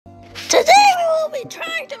Today we will be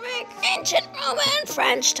trying to make ancient Roman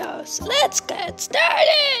French toast. Let's get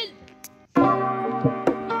started!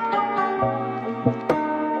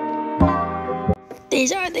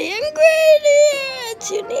 These are the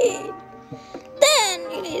ingredients you need.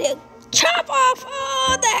 Then you need to chop off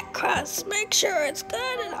all that crust. Make sure it's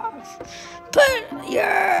good enough. Put your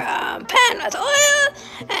pan with oil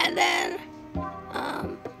and then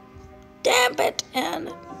damp it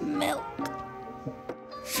in milk.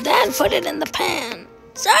 Then put it in the pan.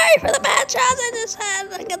 Sorry for the bad shots I just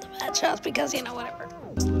had. I get the bad shots because, whatever.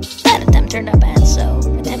 That attempt turned out bad, so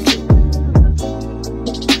attempt 2.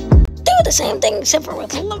 Do the same thing except for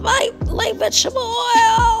with light vegetable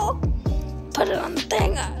oil. Put it on the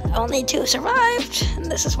thing. Only 2 survived, and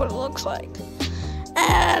this is what it looks like.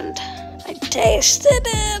 And I tasted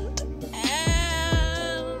it,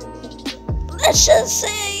 and let's just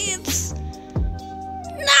say it's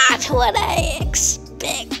not what I expected.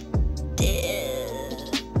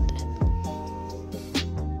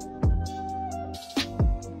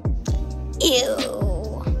 Ew.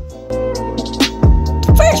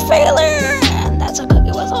 First failure.